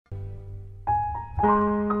Crossroads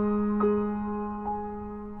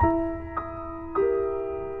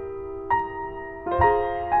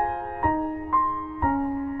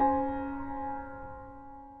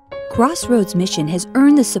Mission has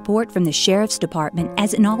earned the support from the Sheriff's Department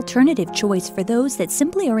as an alternative choice for those that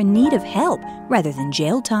simply are in need of help rather than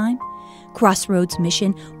jail time. Crossroads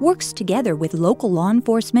Mission works together with local law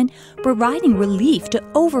enforcement, providing relief to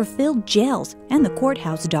overfilled jails and the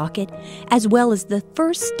courthouse docket, as well as the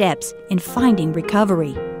first steps in finding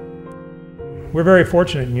recovery. We're very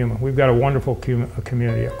fortunate in Yuma. We've got a wonderful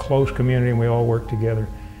community, a close community, and we all work together.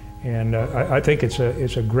 And I think it's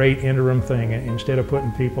a great interim thing. Instead of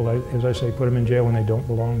putting people, as I say, put them in jail when they don't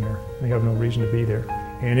belong there. They have no reason to be there.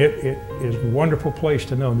 And it is a wonderful place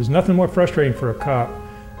to know. There's nothing more frustrating for a cop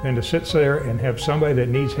than to sit there and have somebody that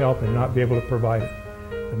needs help and not be able to provide it.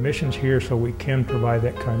 The mission's here so we can provide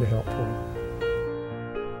that kind of help for them.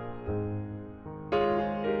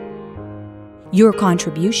 Your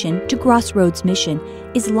contribution to Crossroads Mission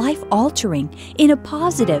is life-altering in a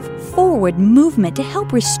positive, forward movement to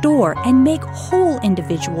help restore and make whole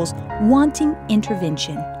individuals wanting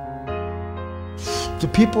intervention. The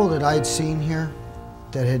people that I had seen here,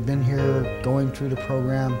 that had been here going through the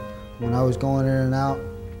program, when I was going in and out,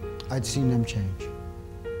 I'd seen them change.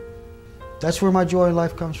 That's where my joy in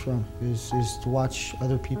life comes from, is to watch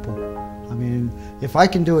other people. I mean, if I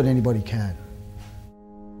can do it, anybody can.